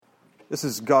This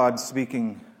is God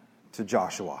speaking to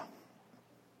Joshua.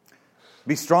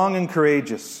 Be strong and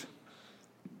courageous.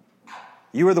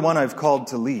 You are the one I've called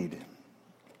to lead.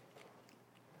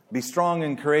 Be strong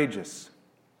and courageous.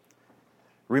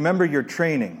 Remember your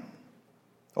training.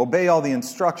 Obey all the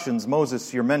instructions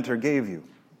Moses, your mentor, gave you.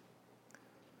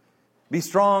 Be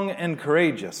strong and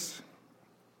courageous.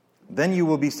 Then you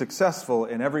will be successful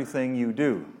in everything you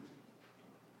do.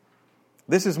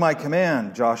 This is my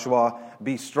command, Joshua.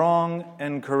 Be strong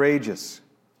and courageous,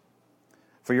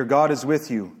 for your God is with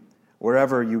you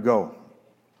wherever you go.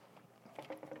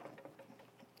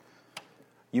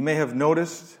 You may have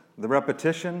noticed the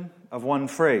repetition of one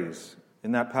phrase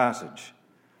in that passage.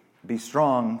 Be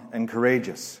strong and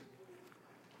courageous.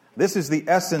 This is the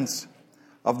essence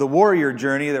of the warrior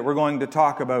journey that we're going to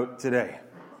talk about today.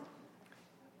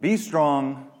 Be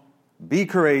strong, be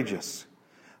courageous.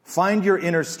 Find your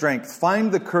inner strength.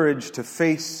 Find the courage to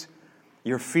face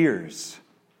your fears.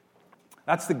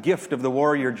 That's the gift of the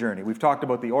warrior journey. We've talked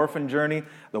about the orphan journey,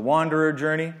 the wanderer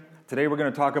journey. Today we're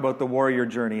going to talk about the warrior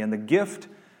journey. And the gift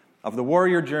of the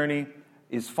warrior journey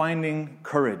is finding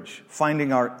courage,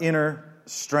 finding our inner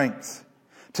strength.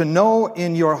 To know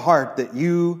in your heart that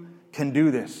you can do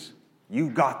this.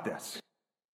 You got this.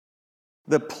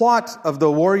 The plot of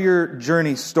the warrior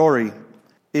journey story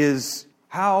is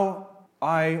how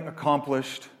I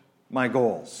accomplished my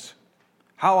goals,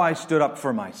 how I stood up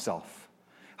for myself,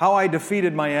 how I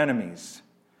defeated my enemies,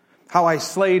 how I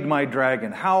slayed my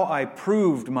dragon, how I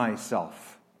proved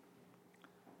myself.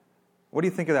 What do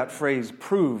you think of that phrase,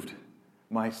 proved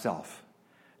myself?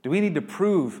 Do we need to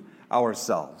prove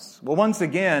ourselves? Well, once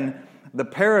again, the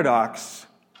paradox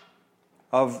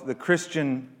of the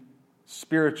Christian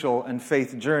spiritual and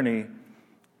faith journey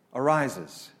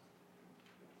arises.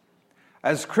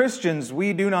 As Christians,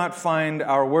 we do not find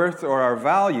our worth or our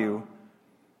value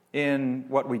in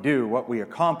what we do, what we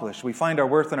accomplish. We find our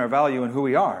worth and our value in who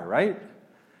we are, right?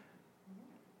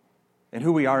 In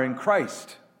who we are in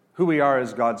Christ, who we are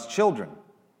as God's children.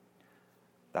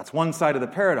 That's one side of the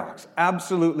paradox.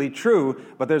 Absolutely true,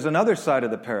 but there's another side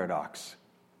of the paradox.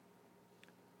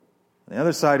 The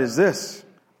other side is this.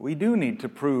 We do need to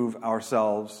prove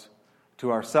ourselves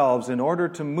to ourselves in order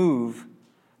to move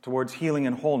towards healing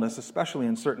and wholeness, especially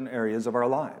in certain areas of our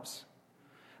lives.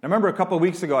 I remember a couple of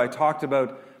weeks ago I talked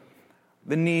about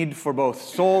the need for both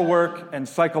soul work and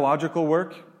psychological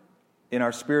work in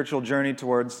our spiritual journey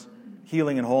towards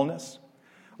healing and wholeness.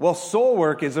 Well, soul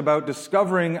work is about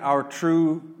discovering our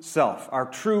true self, our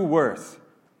true worth,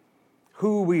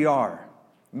 who we are,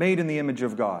 made in the image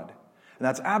of God. And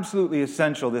that's absolutely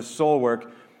essential, this soul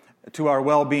work, to our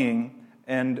well-being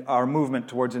and our movement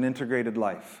towards an integrated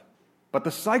life. But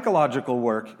the psychological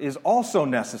work is also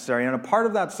necessary, and a part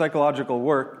of that psychological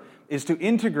work is to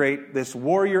integrate this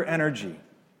warrior energy,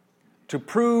 to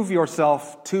prove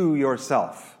yourself to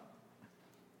yourself.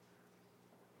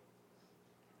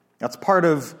 That's part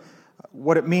of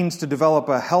what it means to develop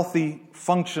a healthy,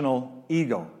 functional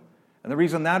ego. And the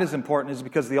reason that is important is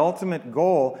because the ultimate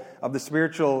goal of the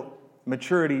spiritual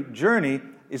maturity journey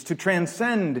is to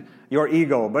transcend your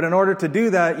ego. But in order to do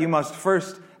that, you must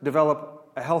first develop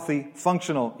a healthy,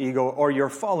 functional ego, or your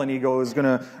fallen ego is going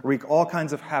to wreak all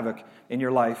kinds of havoc in your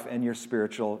life and your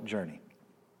spiritual journey.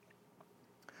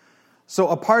 So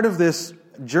a part of this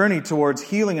journey towards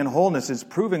healing and wholeness is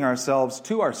proving ourselves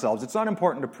to ourselves. It's not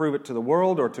important to prove it to the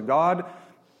world or to God.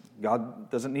 God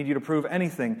doesn't need you to prove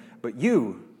anything, but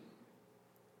you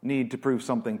need to prove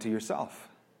something to yourself.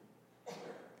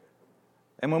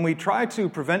 And when we try to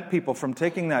prevent people from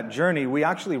taking that journey, we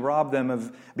actually rob them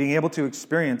of being able to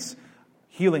experience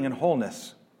healing and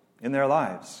wholeness in their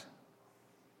lives.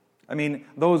 I mean,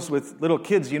 those with little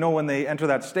kids, when they enter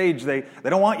that stage, they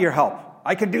don't want your help.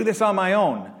 I can do this on my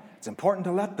own. It's important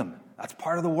to let them. That's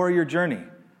part of the warrior journey.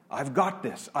 I've got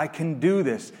this. I can do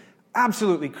this.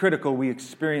 Absolutely critical we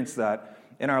experience that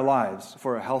in our lives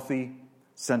for a healthy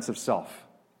sense of self.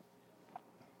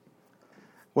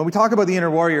 When we talk about the inner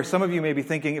warrior, some of you may be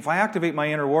thinking, if I activate my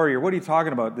inner warrior, what are you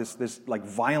talking about? This like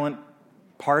violent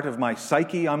part of my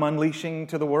psyche I'm unleashing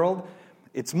to the world?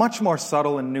 It's much more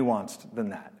subtle and nuanced than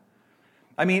that.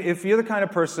 I mean, if you're the kind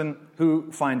of person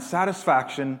who finds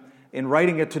satisfaction in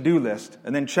writing a to-do list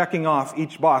and then checking off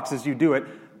each box as you do it,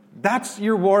 that's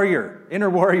your warrior, inner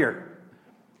warrior.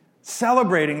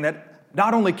 Celebrating that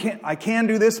not only I can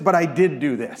do this, but I did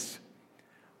do this.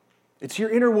 It's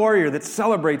your inner warrior that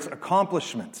celebrates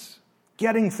accomplishments,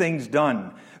 getting things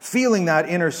done, feeling that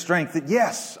inner strength that,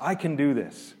 yes, I can do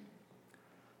this.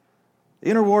 The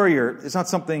inner warrior is not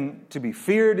something to be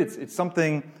feared. It's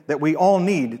something that we all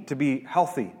need to be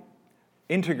healthy,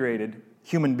 integrated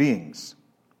human beings.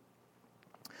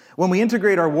 When we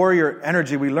integrate our warrior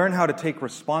energy, we learn how to take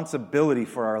responsibility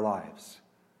for our lives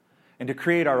and to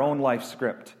create our own life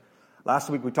script. Last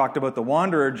week we talked about the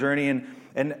wanderer journey,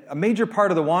 and a major part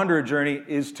of the wanderer journey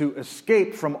is to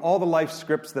escape from all the life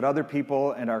scripts that other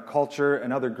people and our culture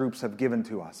and other groups have given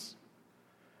to us.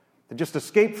 To just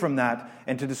escape from that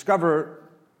and to discover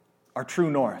our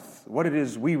true north, what it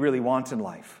is we really want in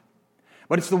life.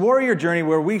 But it's the warrior journey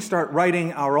where we start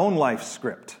writing our own life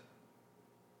script.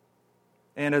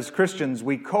 And as Christians,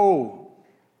 we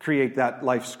co-create that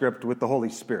life script with the Holy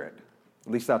Spirit.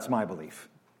 At least that's my belief.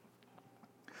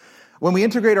 When we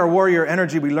integrate our warrior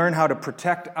energy, we learn how to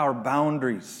protect our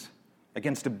boundaries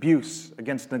against abuse,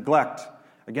 against neglect,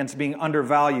 against being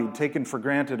undervalued, taken for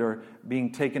granted, or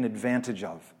being taken advantage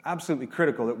of. Absolutely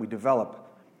critical that we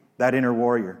develop that inner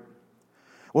warrior.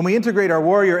 When we integrate our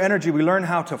warrior energy, we learn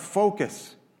how to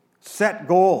focus, set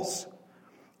goals,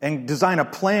 and design a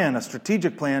plan, a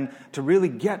strategic plan, to really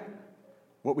get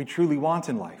what we truly want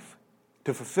in life,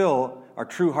 to fulfill our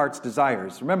true heart's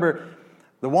desires. Remember,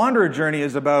 the wanderer journey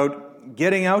is about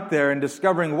getting out there and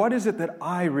discovering what is it that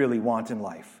I really want in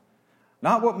life.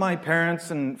 Not what my parents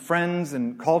and friends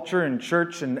and culture and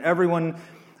church and everyone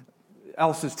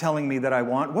else is telling me that I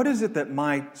want. What is it that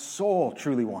my soul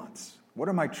truly wants? What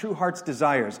are my true heart's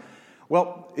desires?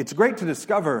 Well, it's great to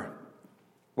discover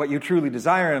what you truly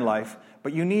desire in life,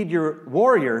 but you need your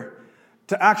warrior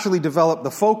to actually develop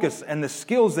the focus and the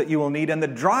skills that you will need and the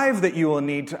drive that you will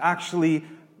need to actually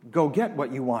go get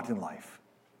what you want in life,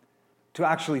 to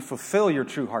actually fulfill your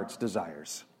true heart's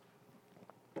desires.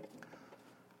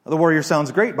 The warrior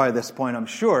sounds great by this point, I'm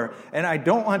sure, and I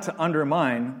don't want to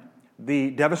undermine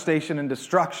the devastation and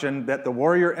destruction that the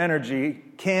warrior energy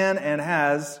can and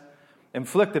has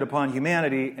inflicted upon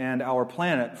humanity and our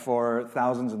planet for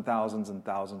thousands and thousands and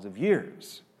thousands of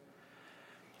years.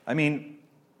 I mean,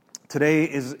 today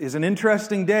is an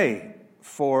interesting day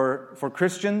for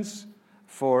Christians,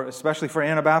 especially for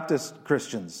Anabaptist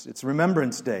Christians. It's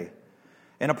Remembrance Day.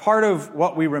 And a part of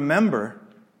what we remember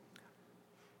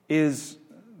is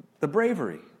the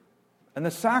bravery and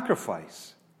the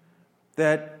sacrifice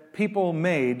that people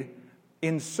made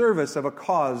in service of a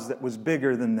cause that was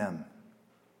bigger than them.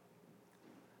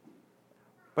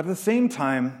 But at the same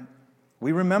time,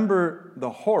 we remember the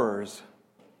horrors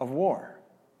of war.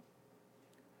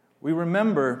 We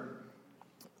remember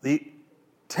the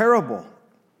terrible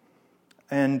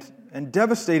and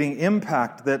devastating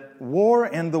impact that war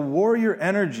and the warrior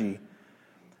energy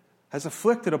has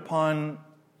afflicted upon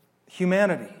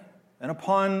humanity and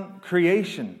upon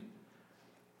creation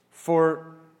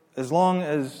for as long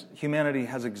as humanity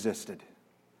has existed.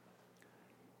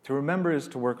 To remember is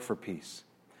to work for peace.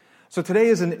 So today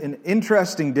is an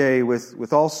interesting day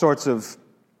with all sorts of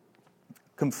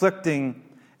conflicting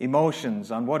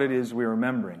emotions on what it is we're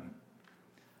remembering.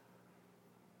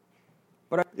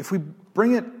 But if we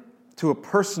bring it to a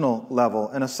personal level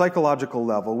and a psychological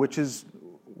level, which is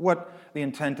what the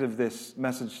intent of this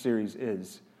message series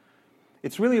is,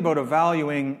 it's really about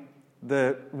evaluating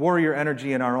the warrior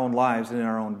energy in our own lives and in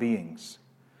our own beings.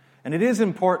 And it is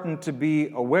important to be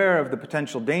aware of the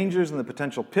potential dangers and the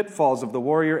potential pitfalls of the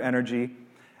warrior energy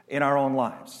in our own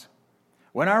lives.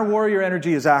 When our warrior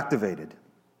energy is activated,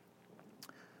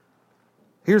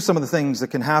 here's some of the things that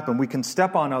can happen. We can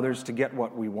step on others to get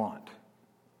what we want.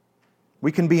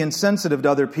 We can be insensitive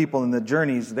to other people and the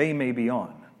journeys they may be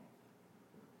on.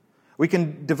 We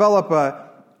can develop a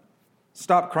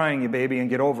stop crying, you baby, and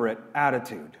get over it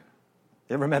attitude.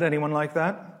 You ever met anyone like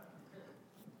that?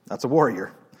 That's a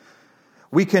warrior.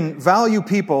 We can value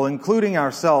people, including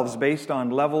ourselves, based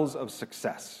on levels of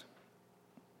success.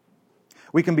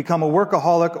 We can become a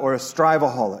workaholic or a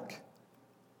striveaholic.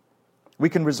 We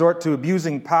can resort to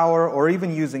abusing power or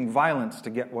even using violence to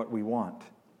get what we want.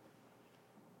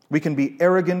 We can be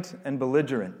arrogant and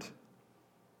belligerent.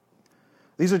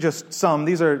 These are some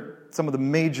of the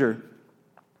major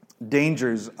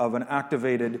dangers of an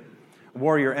activated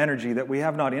warrior energy that we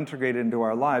have not integrated into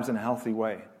our lives in a healthy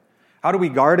way. How do we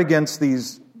guard against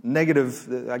these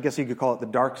negative, I guess you could call it the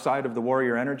dark side of the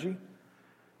warrior energy?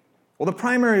 Well, the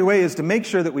primary way is to make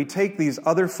sure that we take these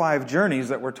other 5 journeys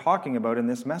that we're talking about in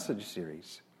this message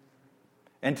series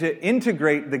and to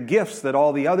integrate the gifts that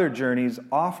all the other journeys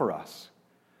offer us.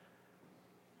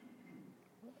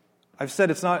 I've said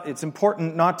it's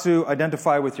important not to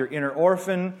identify with your inner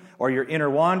orphan or your inner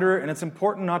wanderer, and it's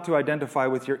important not to identify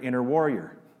with your inner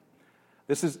warrior.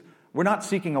 We're not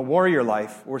seeking a warrior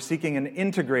life, we're seeking an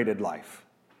integrated life.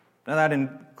 Now that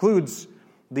includes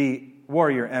the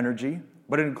warrior energy,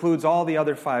 but it includes all the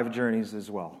other 5 journeys as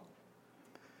well.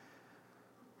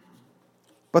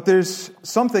 But there's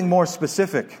something more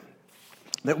specific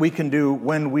that we can do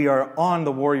when we are on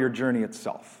the warrior journey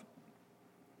itself.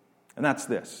 And that's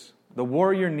this. The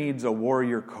warrior needs a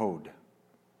warrior code.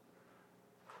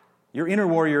 Your inner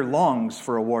warrior longs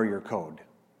for a warrior code.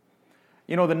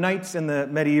 You know, the knights in the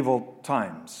medieval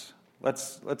times,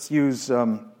 let's use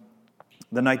the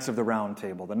Knights of the Round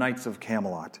Table, the Knights of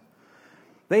Camelot.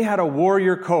 They had a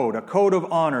warrior code, a code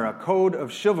of honor, a code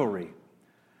of chivalry.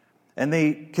 And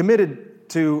they committed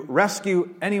to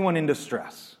rescue anyone in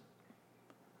distress.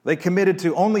 They committed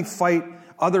to only fight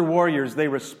other warriors they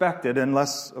respected,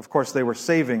 unless, of course, they were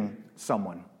saving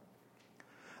someone.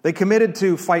 They committed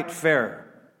to fight fair,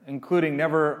 including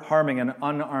never harming an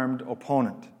unarmed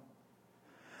opponent.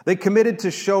 They committed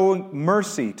to show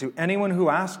mercy to anyone who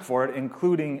asked for it,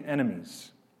 including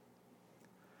enemies.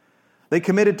 They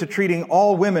committed to treating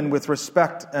all women with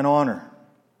respect and honor.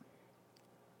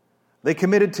 They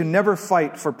committed to never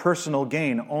fight for personal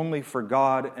gain, only for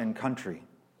God and country.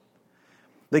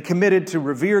 They committed to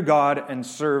revere God and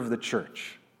serve the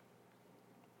church.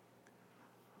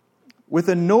 With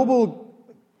a noble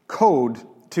code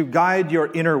to guide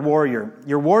your inner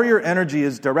warrior energy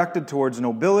is directed towards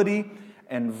nobility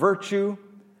and virtue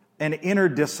and inner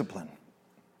discipline.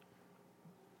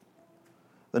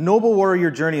 The noble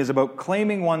warrior journey is about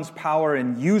claiming one's power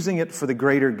and using it for the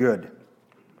greater good.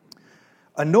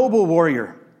 A noble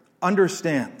warrior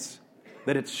understands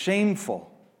that it's shameful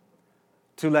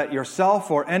to let yourself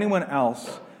or anyone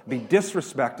else be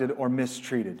disrespected or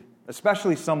mistreated,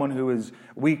 especially someone who is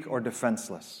weak or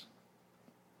defenseless.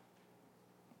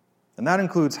 And that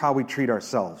includes how we treat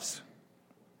ourselves.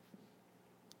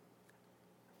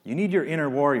 You need your inner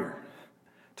warrior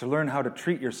to learn how to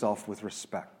treat yourself with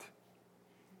respect.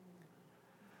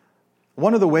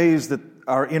 One of the ways that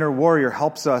our inner warrior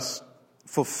helps us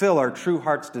fulfill our true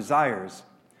heart's desires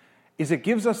is it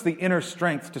gives us the inner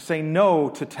strength to say no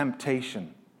to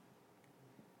temptation,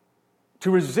 to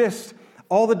resist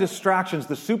all the distractions,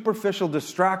 the superficial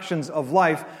distractions of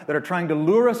life that are trying to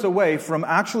lure us away from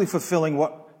actually fulfilling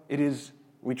what it is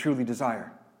we truly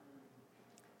desire.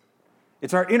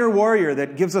 It's our inner warrior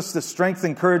that gives us the strength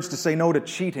and courage to say no to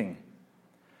cheating,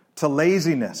 to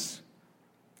laziness,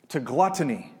 to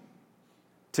gluttony,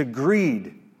 to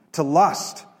greed, to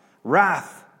lust,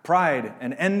 wrath, pride,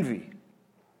 and envy.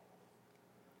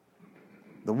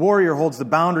 The warrior holds the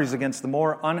boundaries against the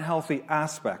more unhealthy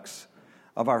aspects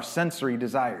of our sensory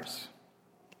desires.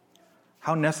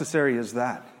 How necessary is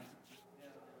that?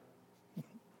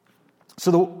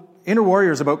 So the inner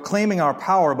warrior is about claiming our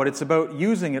power, but it's about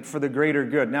using it for the greater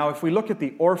good. Now, if we look at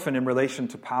the orphan in relation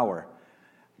to power,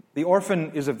 the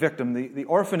orphan is a victim. The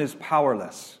orphan is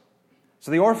powerless.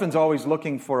 So the orphan's always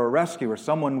looking for a rescuer,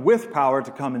 someone with power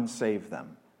to come and save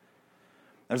them.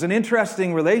 There's an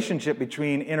interesting relationship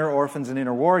between inner orphans and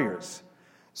inner warriors.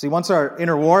 See, once our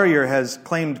inner warrior has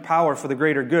claimed power for the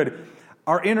greater good,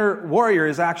 our inner warrior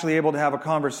is actually able to have a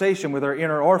conversation with our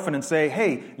inner orphan and say,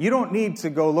 hey, you don't need to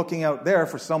go looking out there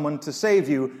for someone to save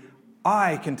you.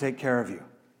 I can take care of you.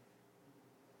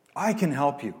 I can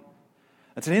help you.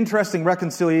 It's an interesting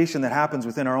reconciliation that happens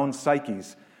within our own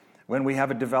psyches when we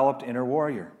have a developed inner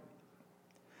warrior.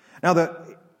 Now,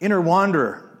 the inner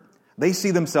wanderer, they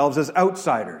see themselves as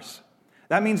outsiders.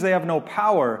 That means they have no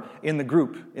power in the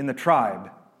group, in the tribe,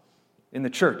 in the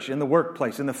church, in the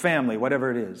workplace, in the family,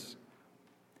 whatever it is.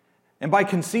 And by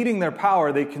conceding their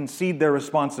power, they concede their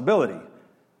responsibility.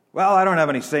 Well, I don't have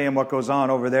any say in what goes on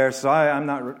over there, so I'm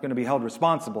not going to be held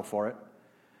responsible for it.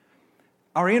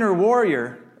 Our inner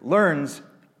warrior learns,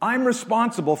 I'm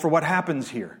responsible for what happens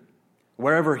here,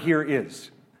 wherever here is.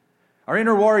 Our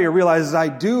inner warrior realizes, I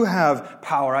do have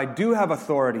power, I do have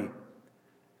authority.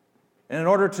 And in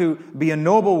order to be a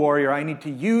noble warrior, I need to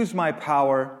use my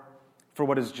power for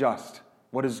what is just,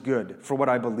 what is good, for what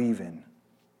I believe in.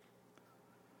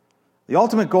 The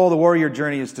ultimate goal of the warrior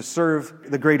journey is to serve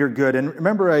the greater good. And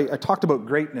remember, I talked about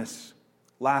greatness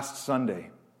last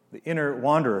Sunday. The inner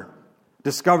wanderer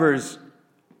discovers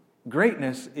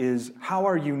greatness is how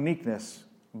our uniqueness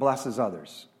blesses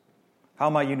others. How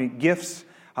my unique gifts,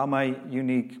 how my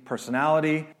unique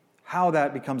personality, how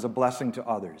that becomes a blessing to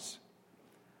others.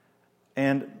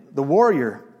 And the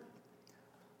warrior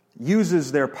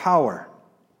uses their power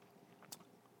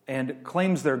and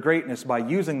claims their greatness by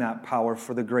using that power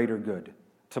for the greater good,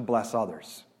 to bless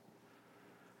others.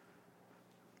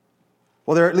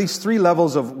 Well, there are at least 3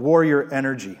 levels of warrior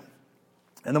energy.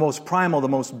 And the most primal, the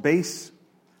most base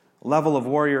level of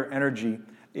warrior energy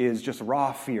is just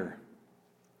raw fear.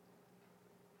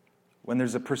 When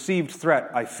there's a perceived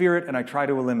threat, I fear it and I try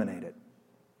to eliminate it.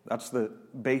 That's the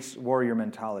base warrior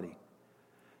mentality.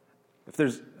 If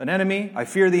there's an enemy, I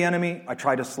fear the enemy, I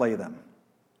try to slay them.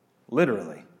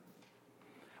 Literally.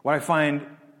 What I find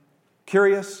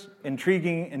curious,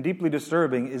 intriguing, and deeply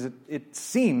disturbing is it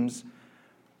seems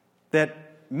that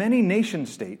many nation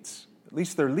states, at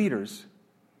least their leaders,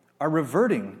 are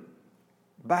reverting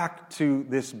back to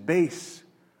this base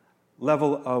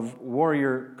level of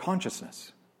warrior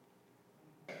consciousness.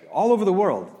 All over the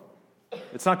world.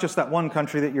 It's not just that one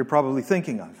country that you're probably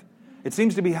thinking of. It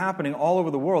seems to be happening all over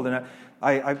the world, and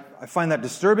I find that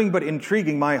disturbing but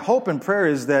intriguing. My hope and prayer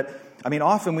is that,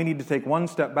 often we need to take one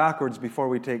step backwards before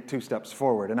we take two steps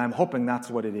forward, and I'm hoping that's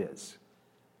what it is.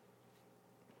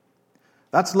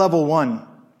 That's level one,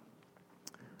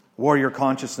 warrior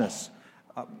consciousness.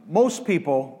 Most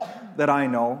people that I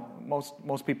know,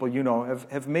 most people you know,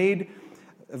 have made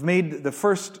the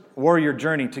first warrior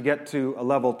journey to get to a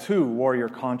level 2 warrior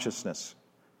consciousness.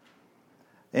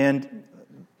 And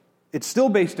it's still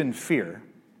based in fear.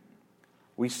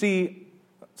 We see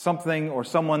something or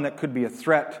someone that could be a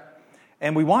threat,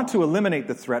 and we want to eliminate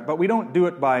the threat, but we don't do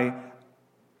it by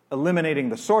eliminating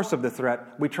the source of the threat.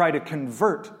 We try to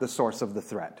convert the source of the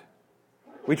threat.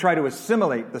 We try to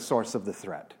assimilate the source of the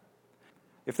threat.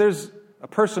 If there's a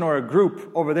person or a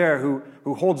group over there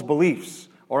who holds beliefs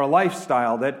or a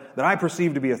lifestyle that I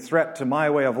perceive to be a threat to my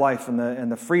way of life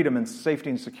and the freedom and safety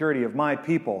and security of my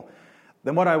people,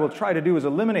 then what I will try to do is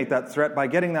eliminate that threat by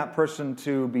getting that person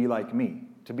to be like me,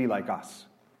 to be like us,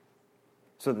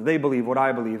 so that they believe what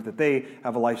I believe, that they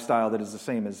have a lifestyle that is the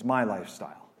same as my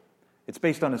lifestyle. It's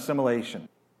based on assimilation.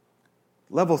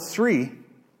 Level 3,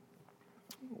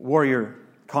 warrior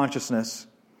consciousness,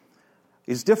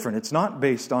 is different. It's not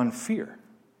based on fear.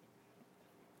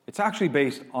 It's actually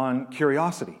based on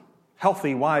curiosity,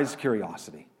 healthy, wise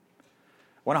curiosity.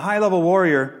 When a high-level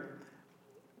warrior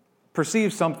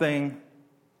perceives something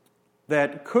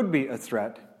that could be a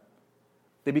threat,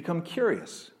 they become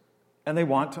curious and they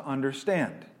want to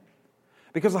understand.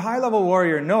 Because a high-level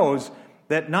warrior knows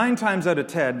that 9 times out of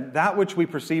 10, that which we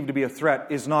perceive to be a threat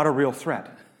is not a real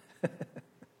threat.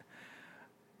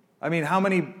 How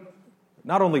many,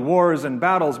 not only wars and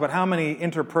battles, but how many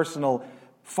interpersonal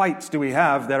fights do we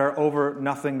have that are over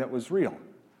nothing that was real?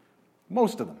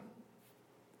 Most of them.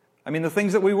 The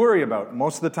things that we worry about,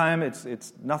 most of the time,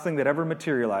 it's nothing that ever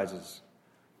materializes.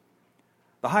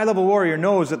 The high-level warrior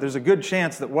knows that there's a good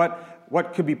chance that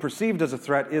what could be perceived as a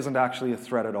threat isn't actually a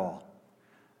threat at all.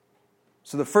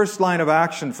 So the first line of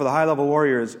action for the high-level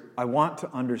warrior is, I want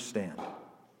to understand. I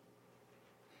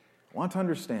want to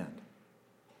understand.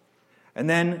 And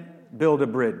then build a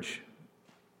bridge.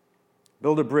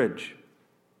 Build a bridge.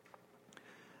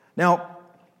 Now,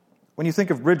 when you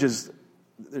think of bridges,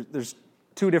 there's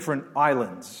 2 different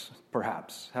islands,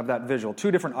 perhaps. Have that visual. 2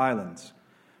 different islands.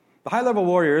 The high-level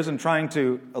warrior isn't trying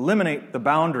to eliminate the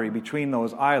boundary between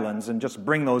those islands and just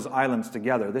bring those islands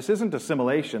together. This isn't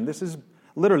assimilation. This is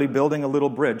literally building a little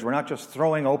bridge. We're not just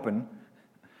throwing open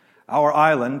our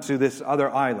island to this other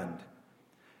island.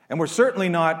 And we're certainly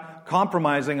not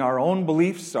compromising our own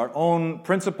beliefs, our own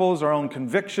principles, our own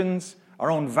convictions,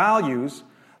 our own values,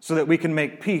 so that we can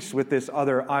make peace with this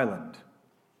other island.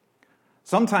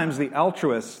 Sometimes the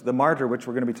altruist, the martyr, which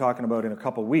we're going to be talking about in a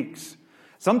couple weeks,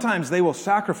 sometimes they will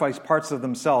sacrifice parts of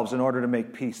themselves in order to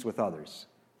make peace with others.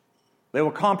 They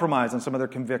will compromise on some of their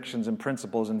convictions and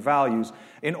principles and values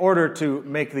in order to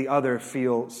make the other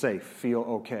feel safe, feel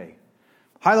okay.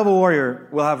 High-level warrior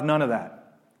will have none of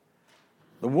that.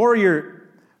 The warrior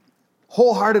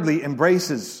wholeheartedly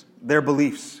embraces their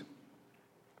beliefs,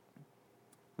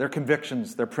 their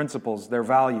convictions, their principles, their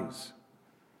values.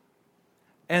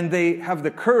 And they have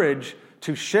the courage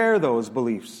to share those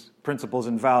beliefs, principles,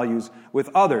 and values with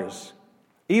others,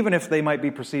 even if they might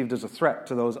be perceived as a threat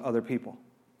to those other people.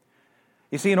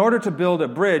 You see, in order to build a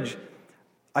bridge,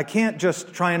 I can't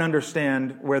just try and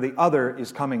understand where the other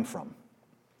is coming from.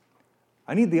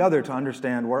 I need the other to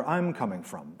understand where I'm coming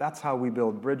from. That's how we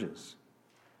build bridges.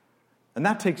 And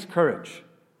that takes courage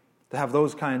to have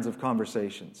those kinds of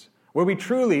conversations, where we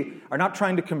truly are not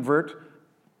trying to convert,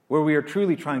 where we are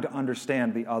truly trying to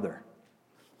understand the other.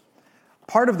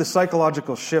 Part of the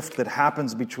psychological shift that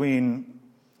happens between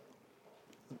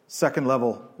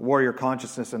second-level warrior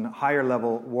consciousness and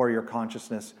higher-level warrior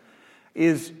consciousness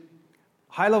is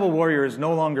high-level warrior is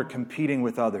no longer competing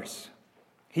with others.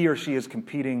 He or she is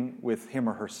competing with him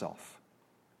or herself.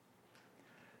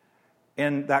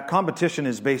 And that competition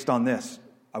is based on this: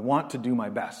 I want to do my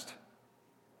best.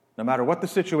 No matter what the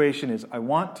situation is, I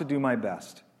want to do my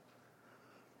best.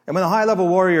 And when the high-level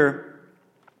warrior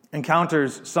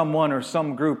encounters someone or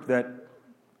some group that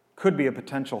could be a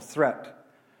potential threat,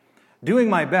 doing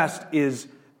my best is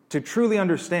to truly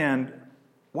understand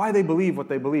why they believe what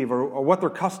they believe or what their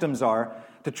customs are,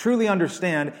 to truly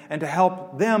understand and to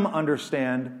help them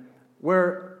understand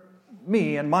where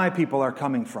me and my people are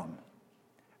coming from.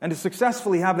 And to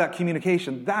successfully have that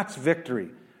communication, that's victory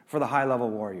for the high-level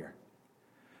warrior.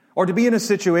 Or to be in a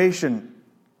situation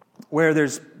where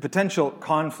there's potential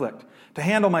conflict, to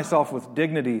handle myself with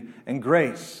dignity and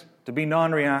grace, to be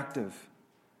non-reactive,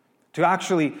 to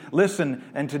actually listen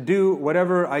and to do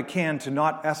whatever I can to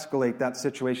not escalate that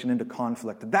situation into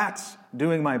conflict. That's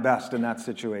doing my best in that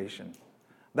situation.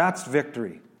 That's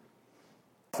victory.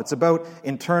 It's about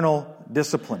internal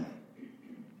discipline.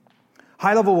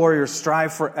 High-level warriors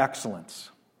strive for excellence.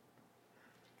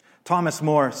 Thomas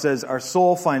More says, our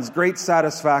soul finds great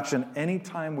satisfaction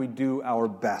anytime we do our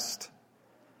best.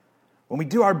 When we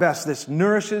do our best, this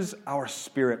nourishes our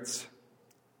spirits.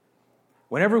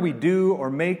 Whenever we do or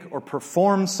make or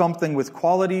perform something with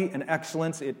quality and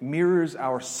excellence, it mirrors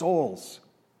our souls.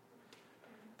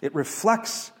 It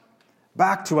reflects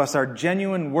back to us our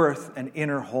genuine worth and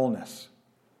inner wholeness.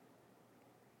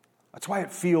 That's why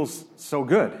it feels so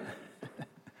good.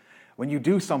 When you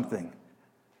do something,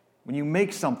 when you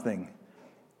make something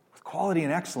with quality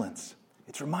and excellence,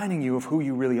 it's reminding you of who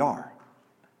you really are.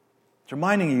 It's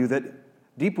reminding you that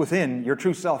deep within your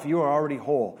true self, you are already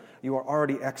whole. You are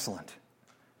already excellent.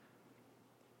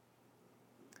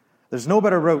 There's no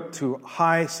better route to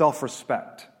high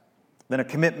self-respect than a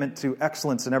commitment to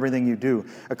excellence in everything you do.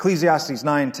 Ecclesiastes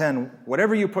 9:10,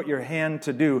 whatever you put your hand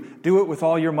to do it with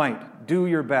all your might. Do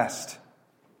your best.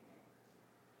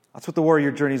 That's what the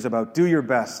warrior journey is about. Do your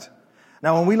best.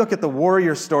 Now, when we look at the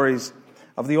warrior stories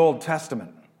of the Old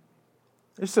Testament,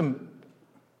 there's some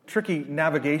tricky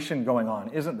navigation going on,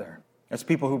 isn't there? As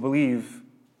people who believe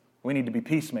we need to be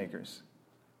peacemakers.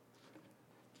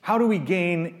 How do we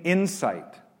gain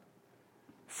insight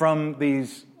from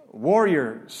these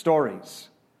warrior stories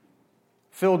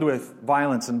filled with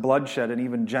violence and bloodshed and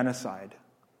even genocide?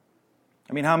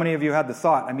 I mean, how many of you had the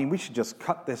thought, we should just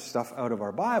cut this stuff out of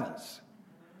our Bibles?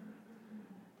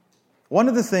 One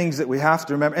of the things that we have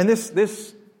to remember, and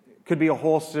this could be a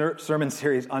whole sermon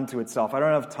series unto itself. I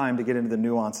don't have time to get into the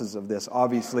nuances of this,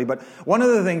 obviously, but one of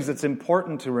the things that's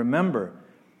important to remember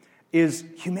is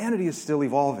humanity is still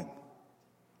evolving.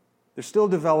 They're still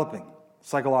developing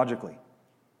psychologically.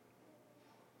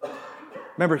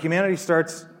 Remember, humanity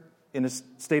starts in a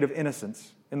state of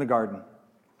innocence in the garden.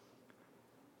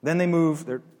 Then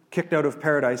they're kicked out of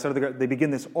paradise, out of the garden. They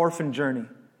begin this orphan journey.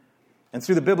 And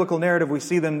through the biblical narrative, we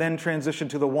see them then transition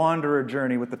to the wanderer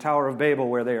journey with the Tower of Babel,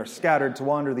 where they are scattered to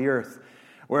wander the earth,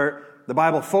 where the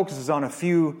Bible focuses on a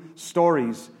few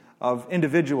stories of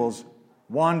individuals,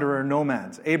 wanderer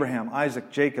nomads, Abraham,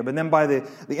 Isaac, Jacob. And then by the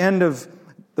end of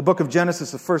the book of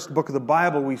Genesis, the first book of the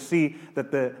Bible, we see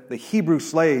that the Hebrew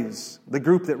slaves, the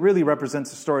group that really represents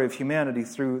the story of humanity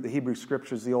through the Hebrew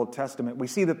Scriptures, the Old Testament, we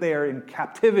see that they are in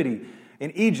captivity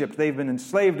in Egypt. They've been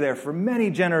enslaved there for many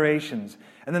generations.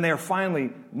 And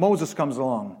then Moses comes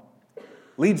along,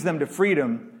 leads them to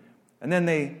freedom, and then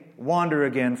they wander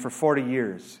again for 40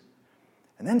 years.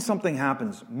 And then something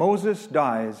happens. Moses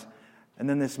dies, and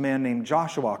then this man named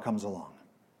Joshua comes along.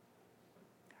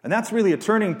 And that's really a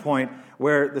turning point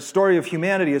where the story of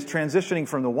humanity is transitioning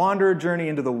from the wanderer journey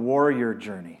into the warrior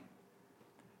journey.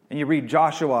 And you read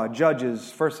Joshua,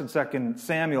 Judges, 1st and 2nd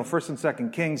Samuel, 1st and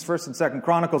 2nd Kings, 1st and 2nd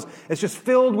Chronicles. It's just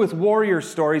filled with warrior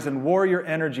stories and warrior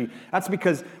energy. That's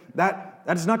because that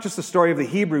is not just the story of the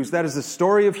Hebrews. That is the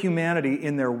story of humanity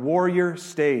in their warrior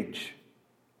stage.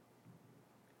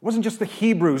 It wasn't just the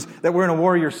Hebrews that were in a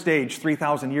warrior stage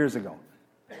 3,000 years ago.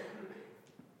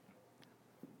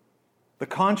 The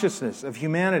consciousness of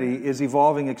humanity is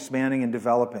evolving, expanding, and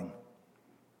developing.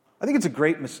 I think it's a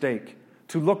great mistake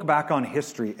to look back on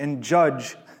history and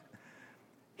judge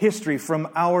history from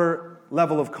our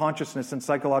level of consciousness and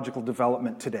psychological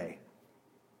development today.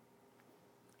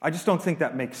 I just don't think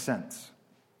that makes sense.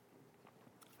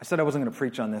 I said I wasn't going to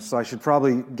preach on this, so I should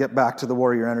probably get back to the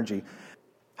warrior energy.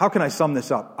 How can I sum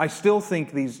this up? I still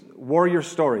think these warrior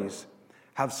stories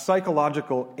have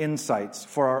psychological insights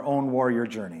for our own warrior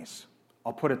journeys.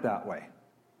 I'll put it that way.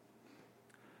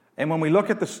 And when we look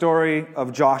at the story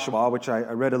of Joshua, which I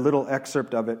read a little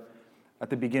excerpt of it at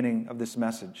the beginning of this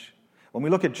message. When we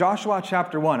look at Joshua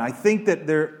chapter 1, I think that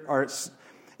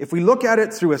if we look at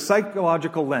it through a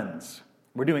psychological lens,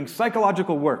 we're doing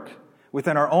psychological work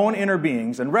within our own inner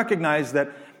beings and recognize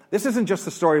that this isn't just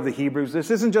the story of the Hebrews,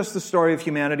 this isn't just the story of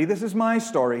humanity, this is my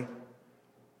story.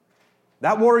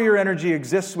 That warrior energy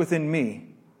exists within me.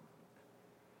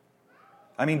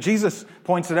 Jesus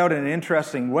points it out in an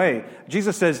interesting way.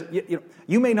 Jesus says,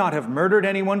 you may not have murdered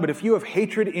anyone, but if you have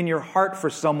hatred in your heart for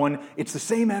someone, it's the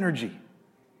same energy.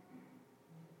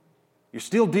 You're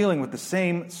still dealing with the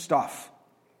same stuff.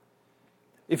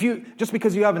 Just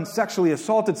because you haven't sexually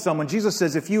assaulted someone, Jesus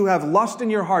says if you have lust in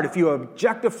your heart, if you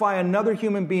objectify another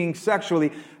human being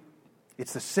sexually,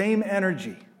 it's the same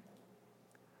energy.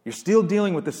 You're still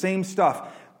dealing with the same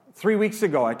stuff. 3 weeks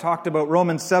ago, I talked about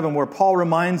Romans 7, where Paul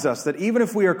reminds us that even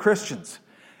if we are Christians,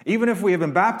 even if we have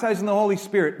been baptized in the Holy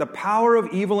Spirit, the power of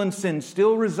evil and sin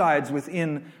still resides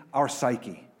within our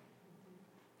psyche.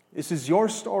 This is your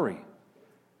story.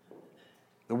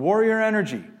 The warrior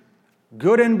energy,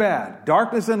 good and bad,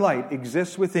 darkness and light,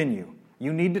 exists within you.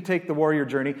 You need to take the warrior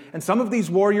journey. And some of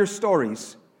these warrior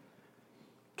stories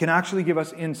can actually give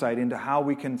us insight into how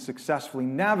we can successfully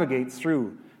navigate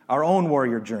through our own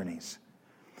warrior journeys.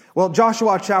 Well,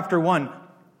 Joshua chapter 1,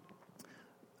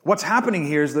 what's happening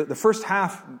here is that the first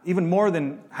half, even more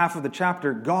than half of the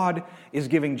chapter, God is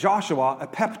giving Joshua a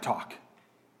pep talk.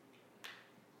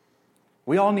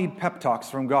 We all need pep talks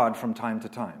from God from time to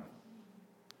time.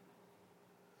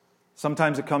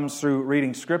 Sometimes it comes through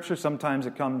reading Scripture. Sometimes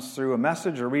it comes through a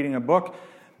message or reading a book.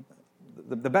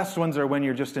 The best ones are when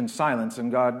you're just in silence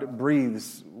and God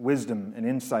breathes wisdom and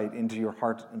insight into your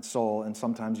heart and soul and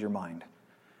sometimes your mind.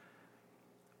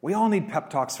 We all need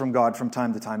pep talks from God from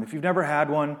time to time. If you've never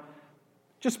had one,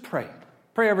 just pray.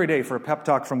 Pray every day for a pep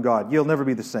talk from God. You'll never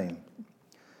be the same.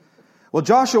 Well,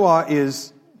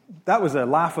 that was a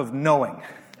laugh of knowing.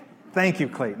 Thank you,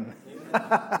 Clayton.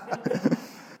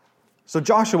 So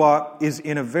Joshua is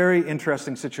in a very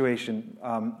interesting situation.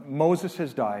 Moses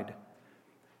has died.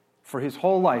 For his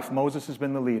whole life, Moses has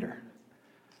been the leader.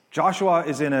 Joshua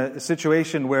is in a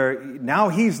situation where now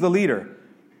he's the leader.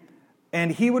 And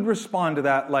he would respond to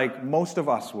that like most of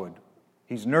us would.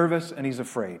 He's nervous and he's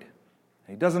afraid.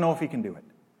 He doesn't know if he can do it.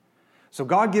 So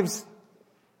God gives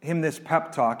him this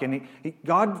pep talk, and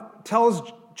God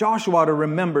tells Joshua to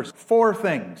remember 4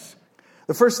 things.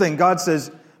 The first thing, God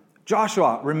says,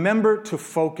 Joshua, remember to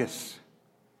focus.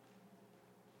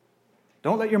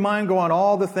 Don't let your mind go on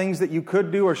all the things that you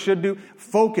could do or should do.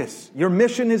 Focus. Your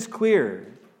mission is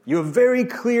clear. You have very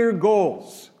clear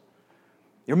goals.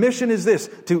 Your mission is this,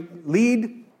 to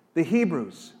lead the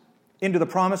Hebrews into the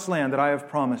promised land that I have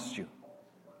promised you.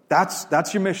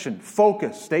 That's your mission.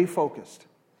 Focus. Stay focused.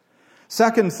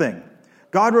 Second thing,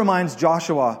 God reminds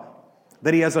Joshua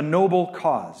that he has a noble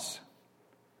cause.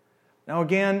 Now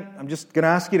again, I'm just going to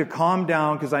ask you to calm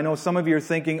down because I know some of you are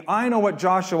thinking, I know what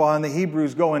Joshua and the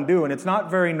Hebrews go and do, and it's not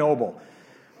very noble.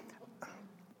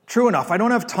 True enough, I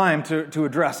don't have time to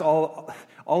address all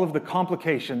of the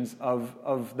complications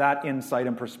of that insight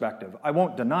and perspective. I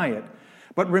won't deny it.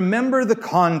 But remember the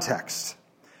context.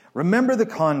 Remember the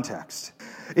context.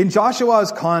 In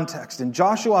Joshua's context, in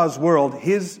Joshua's world,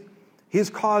 his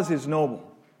cause is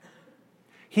noble.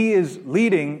 He is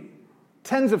leading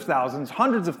tens of thousands,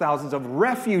 hundreds of thousands of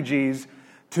refugees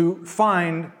to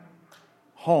find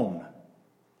home.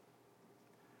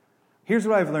 Here's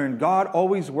what I've learned. God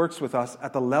always works with us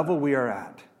at the level we are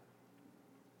at.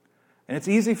 And it's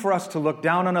easy for us to look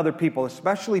down on other people,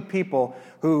 especially people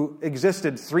who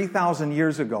existed 3,000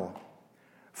 years ago,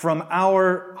 from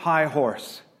our high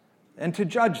horse, and to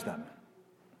judge them.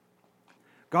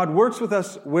 God works with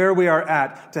us where we are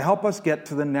at to help us get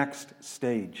to the next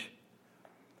stage.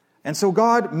 And so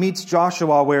God meets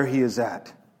Joshua where he is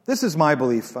at. This is my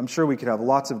belief. I'm sure we could have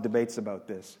lots of debates about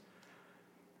this.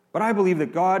 But I believe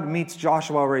that God meets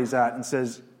Joshua where he's at and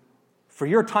says, for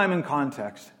your time and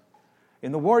context,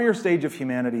 in the warrior stage of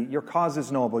humanity, your cause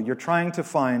is noble. You're trying to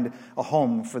find a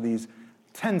home for these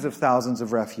tens of thousands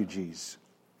of refugees.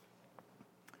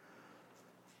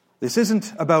 This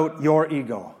isn't about your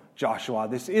ego, Joshua.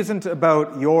 This isn't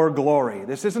about your glory.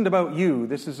 This isn't about you.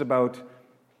 This is about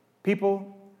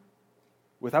people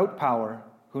without power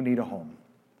who need a home.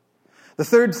 The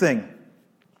third thing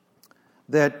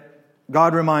that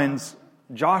God reminds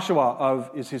Joshua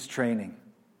of is his training.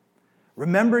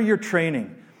 Remember your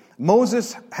training.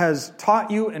 Moses has taught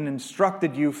you and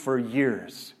instructed you for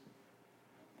years.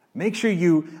 Make sure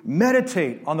you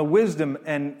meditate on the wisdom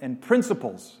and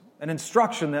principles and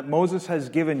instruction that Moses has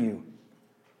given you.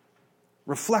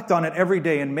 Reflect on it every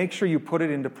day and make sure you put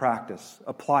it into practice.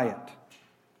 Apply it.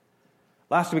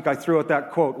 Last week I threw out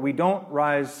that quote, we don't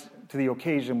rise to the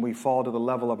occasion, we fall to the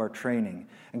level of our training.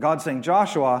 And God's saying,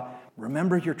 Joshua,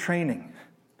 remember your training.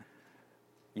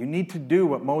 You need to do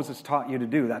what Moses taught you to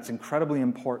do. That's incredibly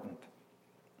important.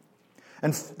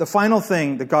 And the final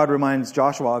thing that God reminds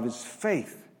Joshua of is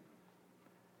faith.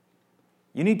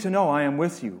 You need to know I am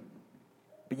with you,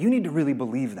 but you need to really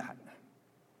believe that.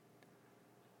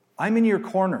 I'm in your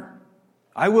corner.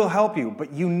 I will help you,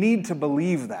 but you need to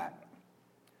believe that.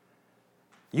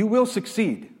 You will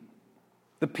succeed.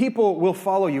 The people will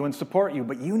follow you and support you,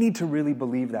 but you need to really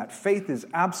believe that. Faith is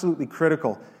absolutely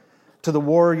critical to the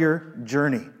warrior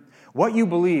journey. What you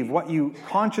believe, what you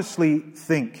consciously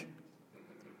think,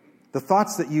 the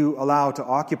thoughts that you allow to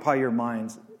occupy your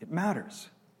minds, it matters.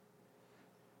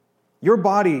 Your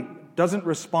body doesn't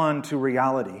respond to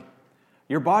reality.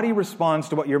 Your body responds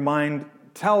to what your mind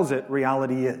tells it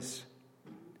reality is.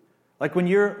 Like when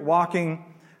you're walking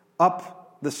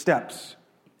up the steps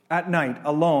at night,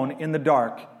 alone, in the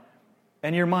dark,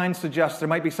 and your mind suggests there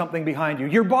might be something behind you,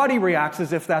 your body reacts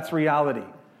as if that's reality.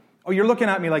 Oh, you're looking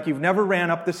at me like you've never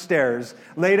ran up the stairs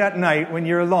late at night when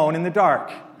you're alone in the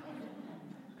dark.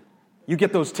 You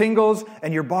get those tingles,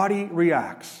 and your body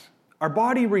reacts. Our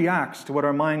body reacts to what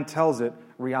our mind tells it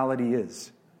reality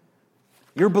is.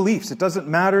 Your beliefs, it doesn't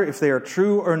matter if they are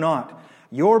true or not.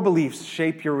 Your beliefs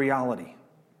shape your reality.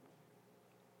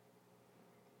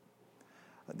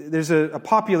 There's a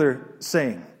popular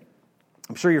saying.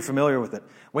 I'm sure you're familiar with it.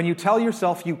 When you tell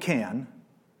yourself you can,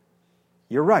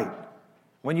 you're right.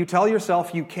 When you tell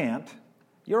yourself you can't,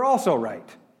 you're also right.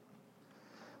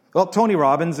 Well, Tony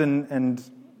Robbins, and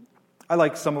I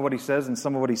like some of what he says, and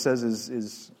some of what he says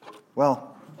is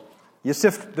well, you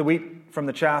sift the wheat from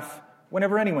the chaff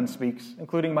whenever anyone speaks,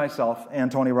 including myself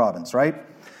and Tony Robbins, right?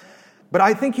 But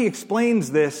I think he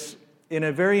explains this in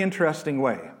a very interesting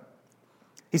way.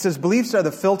 He says, beliefs are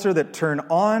the filter that turn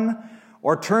on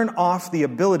or turn off the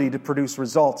ability to produce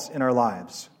results in our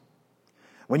lives.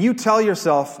 When you tell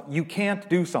yourself you can't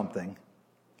do something,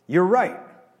 you're right,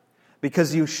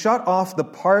 because you shut off the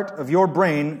part of your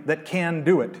brain that can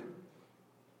do it.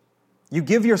 You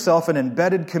give yourself an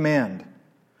embedded command.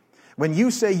 When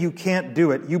you say you can't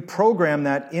do it, you program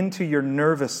that into your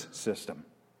nervous system.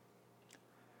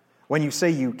 When you say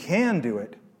you can do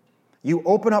it, you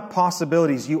open up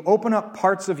possibilities. You open up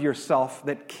parts of yourself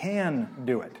that can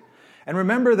do it. And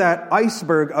remember that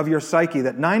iceberg of your psyche,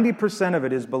 that 90% of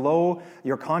it is below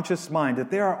your conscious mind,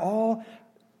 that there are all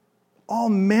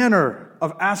manner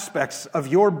of aspects of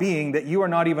your being that you are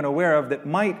not even aware of that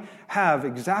might have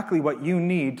exactly what you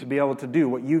need to be able to do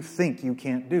what you think you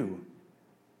can't do.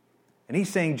 And he's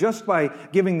saying just by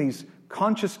giving these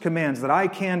conscious commands that I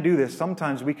can do this,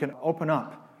 sometimes we can open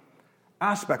up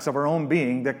aspects of our own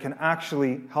being that can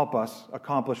actually help us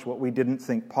accomplish what we didn't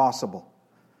think possible.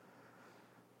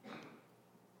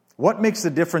 What makes the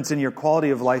difference in your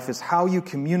quality of life is how you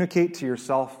communicate to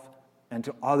yourself and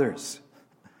to others.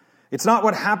 It's not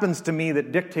what happens to me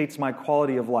that dictates my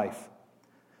quality of life.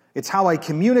 It's how I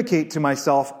communicate to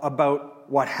myself about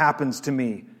what happens to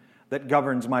me that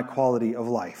governs my quality of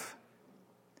life.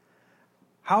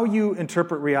 How you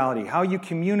interpret reality, how you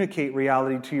communicate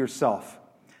reality to yourself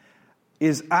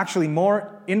is actually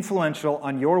more influential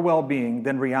on your well-being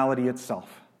than reality itself.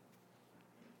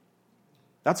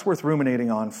 That's worth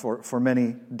ruminating on for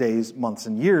many days, months,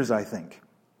 and years, I think.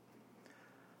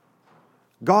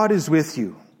 God is with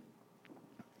you.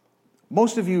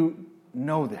 Most of you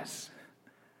know this.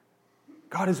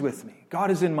 God is with me. God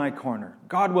is in my corner.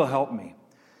 God will help me.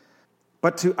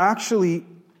 But to actually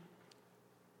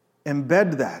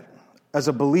embed that as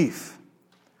a belief,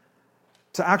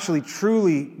 to actually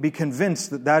truly be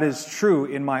convinced that that is true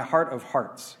in my heart of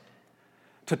hearts,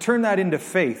 to turn that into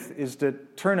faith is to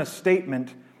turn a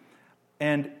statement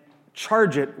and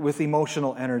charge it with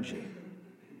emotional energy.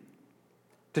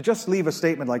 To just leave a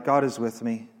statement like, God is with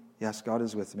me, yes, God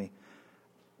is with me,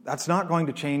 that's not going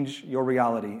to change your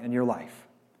reality and your life.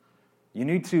 You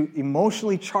need to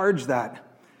emotionally charge that,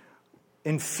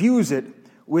 infuse it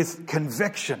with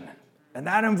conviction. And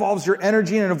that involves your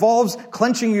energy, and it involves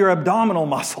clenching your abdominal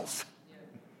muscles.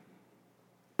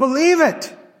 Believe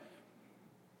it.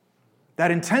 That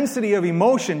intensity of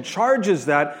emotion charges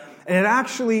that, and it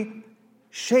actually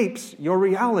shapes your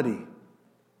reality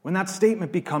when that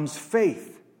statement becomes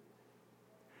faith.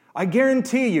 I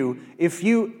guarantee you, if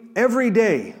you every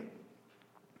day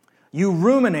you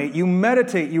ruminate, you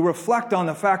meditate, you reflect on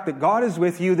the fact that God is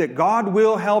with you, that God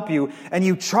will help you, and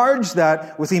you charge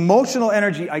that with emotional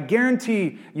energy, I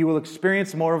guarantee you will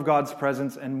experience more of God's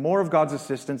presence and more of God's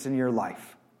assistance in your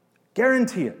life.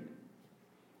 Guarantee it.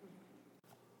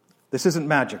 This isn't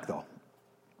magic, though.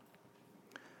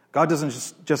 God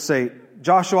doesn't just say,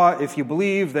 Joshua, if you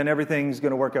believe, then everything's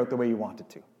going to work out the way you want it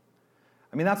to.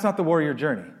 I mean, that's not the warrior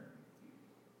journey.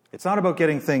 It's not about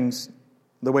getting things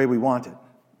the way we want it.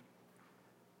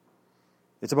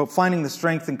 It's about finding the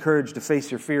strength and courage to face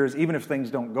your fears, even if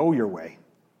things don't go your way.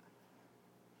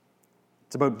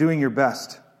 It's about doing your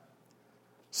best,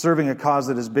 serving a cause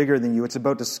that is bigger than you. It's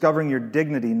about discovering your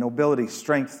dignity, nobility,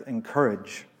 strength, and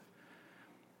courage.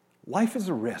 Life is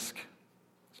a risk.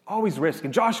 It's always risk.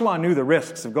 And Joshua knew the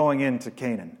risks of going into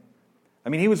Canaan. I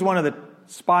mean, he was one of the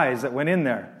spies that went in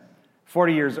there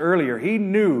 40 years earlier. He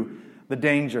knew the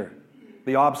danger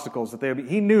the obstacles that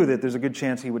he knew that there's a good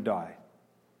chance he would die.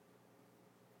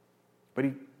 But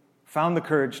he found the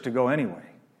courage to go anyway.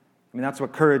 I mean, that's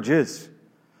what courage is.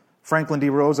 Franklin D.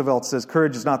 Roosevelt says,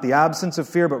 courage is not the absence of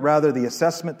fear, but rather the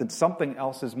assessment that something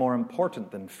else is more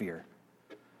important than fear.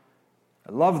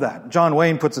 I love that. John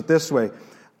Wayne puts it this way,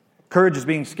 courage is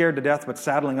being scared to death, but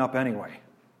saddling up anyway.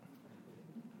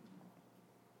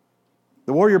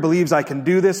 The warrior believes, I can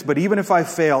do this, but even if I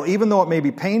fail, even though it may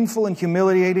be painful and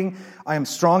humiliating, I am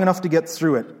strong enough to get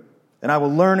through it, and I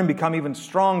will learn and become even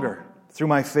stronger through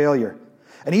my failure.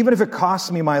 And even if it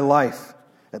costs me my life,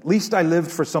 at least I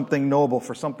lived for something noble,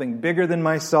 for something bigger than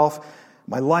myself.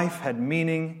 My life had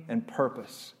meaning and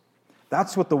purpose.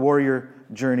 That's what the warrior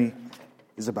journey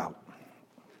is about.